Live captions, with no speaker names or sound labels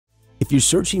If you're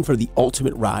searching for the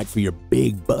ultimate ride for your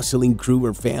big, bustling crew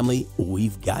or family,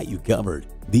 we've got you covered.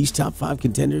 These top 5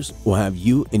 contenders will have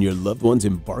you and your loved ones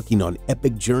embarking on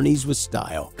epic journeys with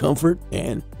style, comfort,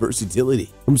 and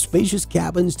versatility. From spacious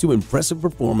cabins to impressive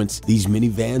performance, these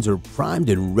minivans are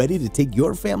primed and ready to take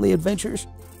your family adventures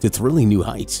to thrilling new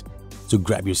heights. So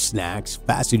grab your snacks,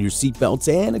 fasten your seatbelts,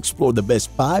 and explore the best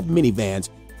 5 minivans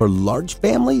for large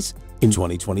families in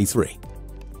 2023.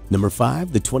 Number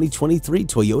 5, the 2023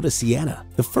 Toyota Sienna.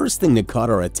 The first thing that caught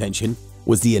our attention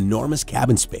was the enormous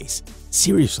cabin space.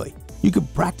 Seriously, you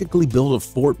could practically build a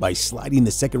fort by sliding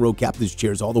the second row captain's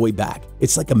chairs all the way back.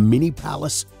 It's like a mini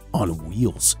palace on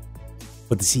wheels.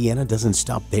 But the Sienna doesn't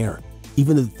stop there.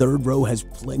 Even the third row has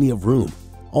plenty of room.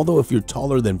 Although if you're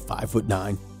taller than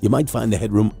 5'9", you might find the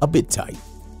headroom a bit tight.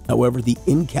 However, the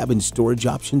in-cabin storage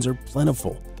options are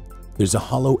plentiful. There's a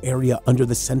hollow area under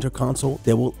the center console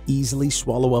that will easily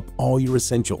swallow up all your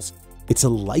essentials. It's a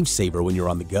lifesaver when you're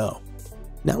on the go.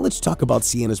 Now let's talk about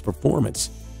Sienna's performance.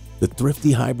 The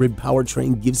thrifty hybrid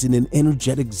powertrain gives it an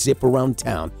energetic zip around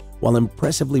town while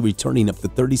impressively returning up to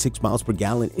 36 miles per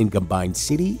gallon in combined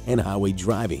city and highway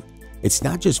driving. It's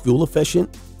not just fuel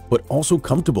efficient, but also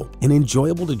comfortable and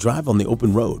enjoyable to drive on the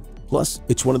open road. Plus,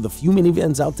 it's one of the few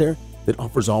minivans out there that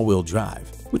offers all-wheel drive,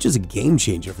 which is a game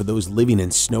changer for those living in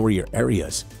snowier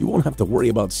areas. You won't have to worry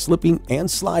about slipping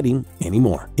and sliding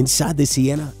anymore. Inside the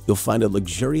Sienna, you'll find a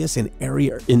luxurious and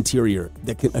airy interior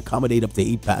that can accommodate up to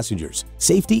 8 passengers.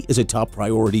 Safety is a top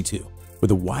priority too, with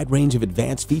a wide range of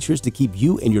advanced features to keep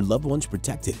you and your loved ones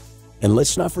protected. And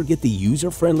let's not forget the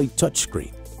user-friendly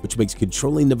touchscreen, which makes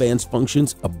controlling the van's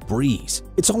functions a breeze.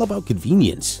 It's all about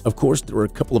convenience. Of course, there are a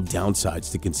couple of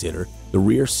downsides to consider. The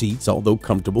rear seats, although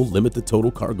comfortable, limit the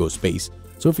total cargo space.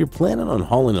 So if you're planning on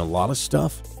hauling a lot of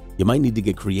stuff, you might need to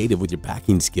get creative with your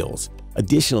packing skills.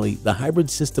 Additionally, the hybrid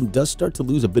system does start to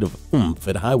lose a bit of oomph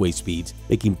at highway speeds,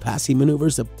 making passing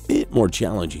maneuvers a bit more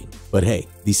challenging. But hey,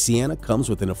 the Sienna comes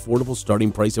with an affordable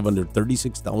starting price of under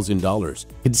 $36,000.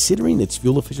 Considering its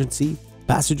fuel efficiency,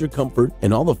 passenger comfort,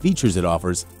 and all the features it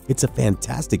offers, it's a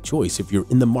fantastic choice if you're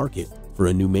in the market for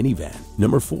a new minivan.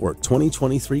 Number 4,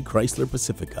 2023 Chrysler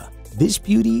Pacifica. This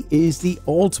beauty is the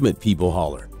ultimate people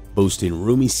hauler, boasting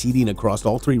roomy seating across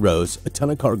all 3 rows, a ton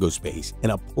of cargo space,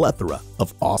 and a plethora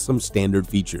of awesome standard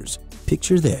features.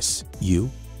 Picture this, you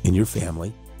and your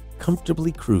family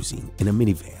comfortably cruising in a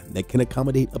minivan that can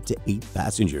accommodate up to 8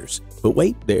 passengers. But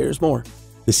wait, there's more.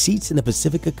 The seats in the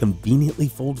Pacifica conveniently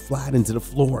fold flat into the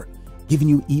floor, giving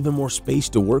you even more space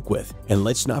to work with. And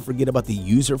let's not forget about the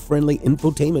user-friendly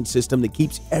infotainment system that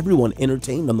keeps everyone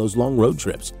entertained on those long road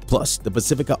trips. Plus, the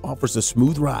Pacifica offers a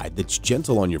smooth ride that's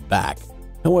gentle on your back.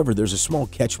 However, there's a small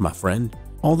catch, my friend.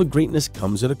 All the greatness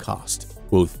comes at a cost,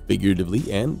 both figuratively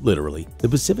and literally. The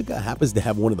Pacifica happens to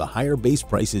have one of the higher base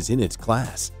prices in its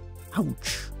class.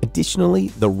 Ouch! Additionally,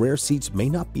 the rear seats may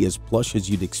not be as plush as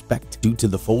you'd expect due to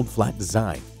the fold-flat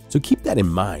design. So keep that in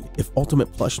mind if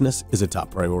ultimate plushness is a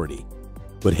top priority.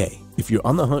 But hey, if you're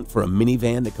on the hunt for a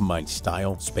minivan that combines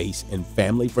style, space, and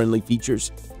family-friendly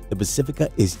features, the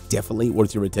Pacifica is definitely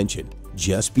worth your attention.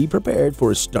 Just be prepared for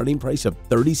a starting price of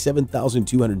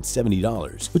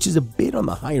 $37,270, which is a bit on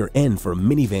the higher end for a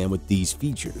minivan with these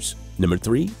features. Number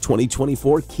 3,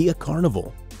 2024 Kia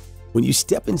Carnival. When you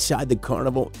step inside the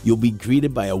Carnival, you'll be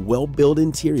greeted by a well-built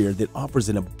interior that offers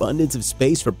an abundance of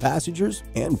space for passengers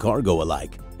and cargo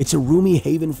alike. It's a roomy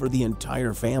haven for the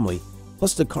entire family.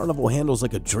 Plus, the Carnival handles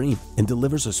like a dream and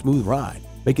delivers a smooth ride,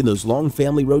 making those long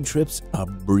family road trips a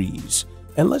breeze.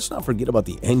 And let's not forget about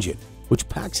the engine, which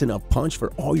packs enough punch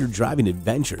for all your driving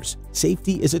adventures.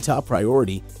 Safety is a top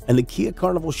priority, and the Kia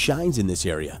Carnival shines in this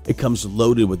area. It comes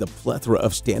loaded with a plethora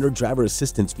of standard driver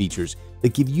assistance features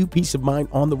that give you peace of mind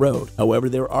on the road. However,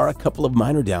 there are a couple of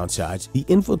minor downsides. The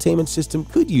infotainment system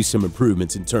could use some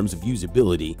improvements in terms of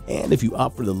usability, and if you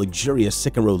opt for the luxurious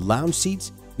second-row lounge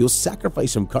seats, you'll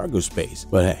sacrifice some cargo space.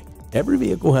 But hey, every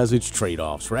vehicle has its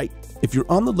trade-offs, right? If you're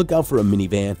on the lookout for a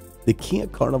minivan, the Kia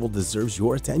Carnival deserves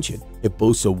your attention. It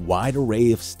boasts a wide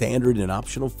array of standard and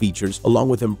optional features along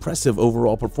with impressive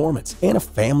overall performance and a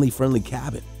family-friendly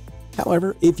cabin.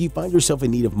 However, if you find yourself in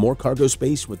need of more cargo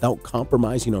space without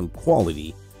compromising on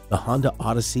quality, the Honda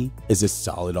Odyssey is a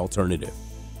solid alternative.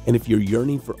 And if you're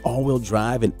yearning for all-wheel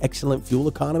drive and excellent fuel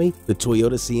economy, the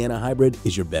Toyota Sienna Hybrid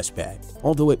is your best bet,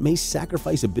 although it may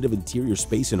sacrifice a bit of interior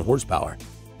space and horsepower.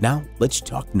 Now, let's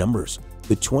talk numbers.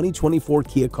 The 2024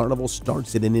 Kia Carnival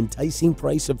starts at an enticing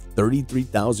price of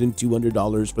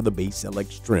 $33,200 for the base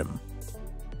LX trim.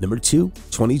 Number 2,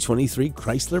 2023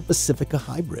 Chrysler Pacifica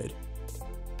Hybrid.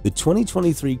 The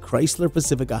 2023 Chrysler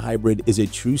Pacifica Hybrid is a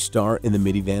true star in the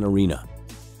minivan arena.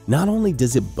 Not only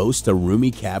does it boast a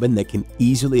roomy cabin that can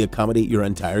easily accommodate your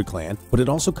entire clan, but it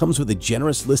also comes with a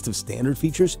generous list of standard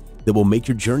features that will make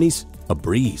your journeys a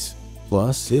breeze.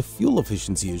 Plus, if fuel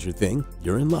efficiency is your thing,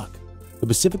 you're in luck. The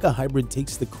Pacifica Hybrid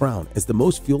takes the crown as the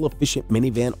most fuel-efficient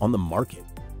minivan on the market.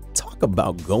 Talk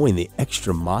about going the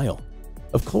extra mile.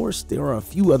 Of course, there are a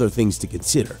few other things to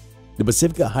consider. The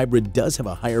Pacifica Hybrid does have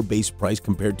a higher base price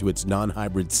compared to its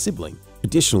non-hybrid sibling.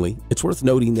 Additionally, it's worth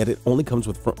noting that it only comes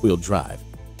with front-wheel drive.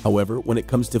 However, when it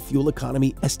comes to fuel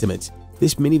economy estimates,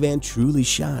 this minivan truly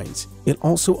shines. It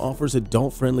also offers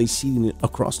adult-friendly seating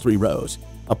across 3 rows,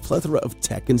 a plethora of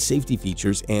tech and safety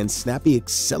features, and snappy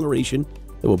acceleration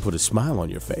that will put a smile on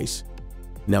your face.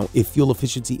 Now, if fuel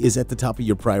efficiency is at the top of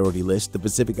your priority list, the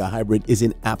Pacifica Hybrid is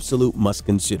an absolute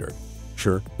must-consider.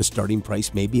 Sure, the starting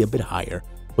price may be a bit higher,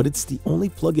 but it's the only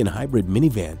plug-in hybrid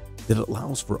minivan that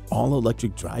allows for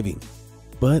all-electric driving.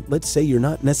 But let's say you're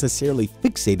not necessarily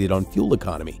fixated on fuel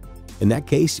economy. In that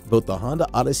case, both the Honda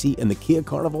Odyssey and the Kia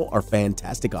Carnival are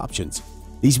fantastic options.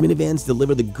 These minivans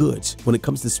deliver the goods when it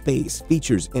comes to space,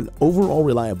 features, and overall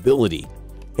reliability.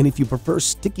 And if you prefer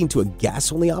sticking to a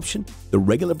gas-only option, the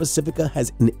regular Pacifica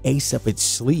has an ace up its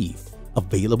sleeve,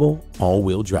 available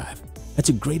all-wheel drive. That's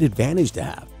a great advantage to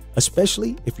have,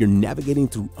 especially if you're navigating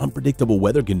through unpredictable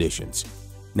weather conditions.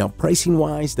 Now,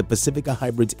 pricing-wise, the Pacifica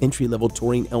Hybrid's entry-level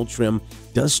Touring L trim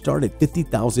does start at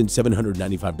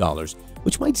 $50,795,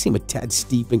 which might seem a tad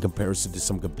steep in comparison to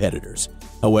some competitors.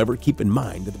 However, keep in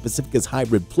mind that the Pacifica's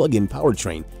hybrid plug-in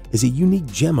powertrain is a unique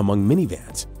gem among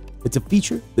minivans. It's a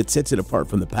feature that sets it apart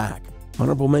from the pack.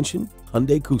 Honorable mention,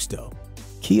 Hyundai Custo.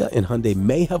 Kia and Hyundai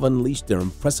may have unleashed their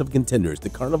impressive contenders, the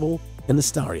Carnival and the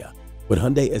Staria, but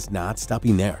Hyundai is not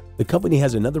stopping there. The company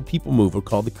has another people mover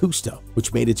called the Custo,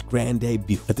 which made its grand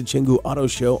debut at the Chengdu Auto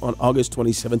Show on August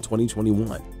 27,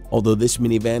 2021. Although this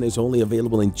minivan is only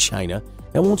available in China,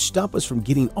 that won't stop us from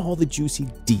getting all the juicy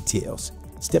details.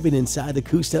 Stepping inside the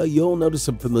Custo, you'll notice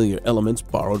some familiar elements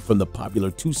borrowed from the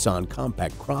popular Tucson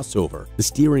compact crossover. The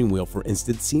steering wheel, for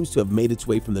instance, seems to have made its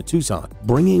way from the Tucson,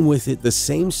 bringing with it the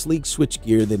same sleek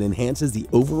switchgear that enhances the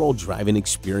overall driving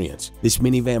experience. This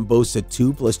minivan boasts a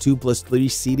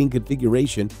 2+2+3 seating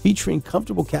configuration featuring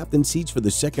comfortable captain seats for the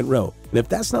second row. And if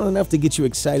that's not enough to get you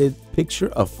excited,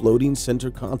 picture a floating center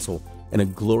console and a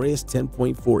glorious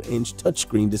 10.4-inch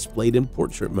touchscreen displayed in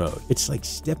portrait mode. It's like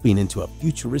stepping into a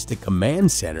futuristic command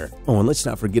center. Oh, and let's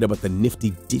not forget about the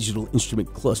nifty digital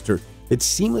instrument cluster that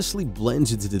seamlessly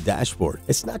blends into the dashboard.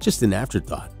 It's not just an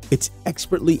afterthought, it's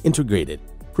expertly integrated,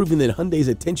 proving that Hyundai's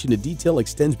attention to detail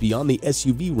extends beyond the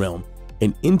SUV realm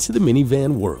and into the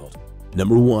minivan world.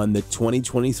 Number 1, the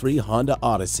 2023 Honda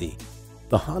Odyssey.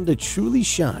 The Honda truly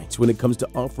shines when it comes to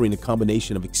offering a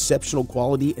combination of exceptional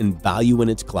quality and value in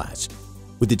its class.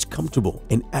 With its comfortable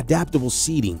and adaptable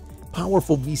seating,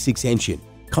 powerful V6 engine,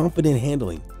 confident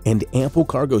handling, and ample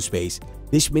cargo space,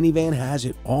 this minivan has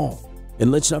it all.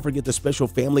 And let's not forget the special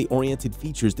family-oriented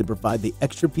features that provide the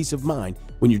extra peace of mind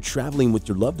when you're traveling with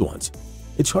your loved ones.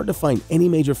 It's hard to find any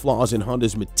major flaws in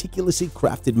Honda's meticulously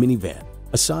crafted minivan,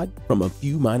 aside from a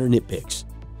few minor nitpicks.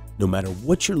 No matter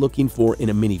what you're looking for in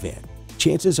a minivan,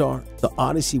 chances are the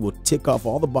Odyssey will tick off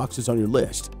all the boxes on your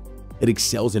list. It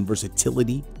excels in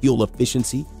versatility, fuel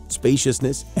efficiency,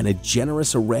 spaciousness, and a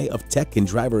generous array of tech and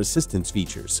driver assistance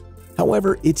features.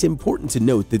 However, it's important to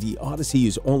note that the Odyssey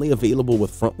is only available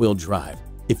with front-wheel drive.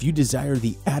 If you desire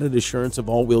the added assurance of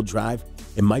all-wheel drive,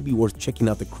 it might be worth checking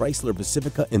out the Chrysler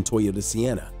Pacifica and Toyota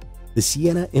Sienna. The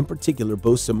Sienna in particular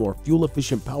boasts a more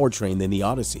fuel-efficient powertrain than the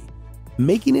Odyssey,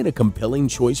 making it a compelling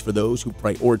choice for those who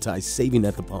prioritize saving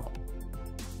at the pump.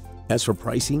 As for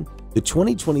pricing, the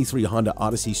 2023 Honda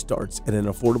Odyssey starts at an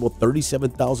affordable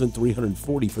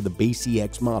 $37,340 for the base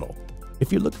EX model.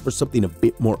 If you're looking for something a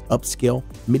bit more upscale,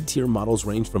 mid-tier models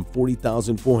range from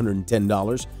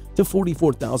 $40,410 to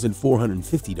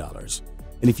 $44,450.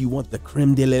 And if you want the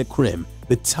crème de la crème,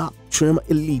 the top trim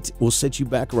Elite will set you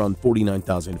back around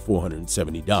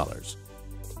 $49,470.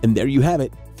 And there you have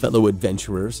it, fellow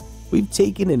adventurers. We've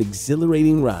taken an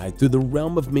exhilarating ride through the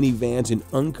realm of minivans and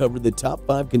uncovered the top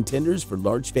 5 contenders for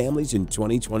large families in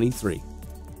 2023.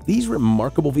 These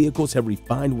remarkable vehicles have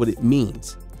refined what it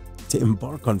means to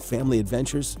embark on family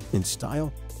adventures in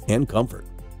style and comfort.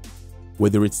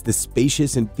 Whether it's the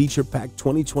spacious and feature-packed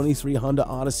 2023 Honda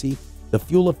Odyssey, the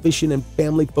fuel-efficient and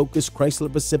family-focused Chrysler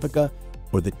Pacifica,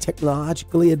 or the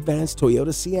technologically advanced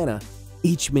Toyota Sienna,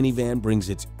 each minivan brings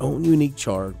its own unique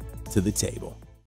charm to the table.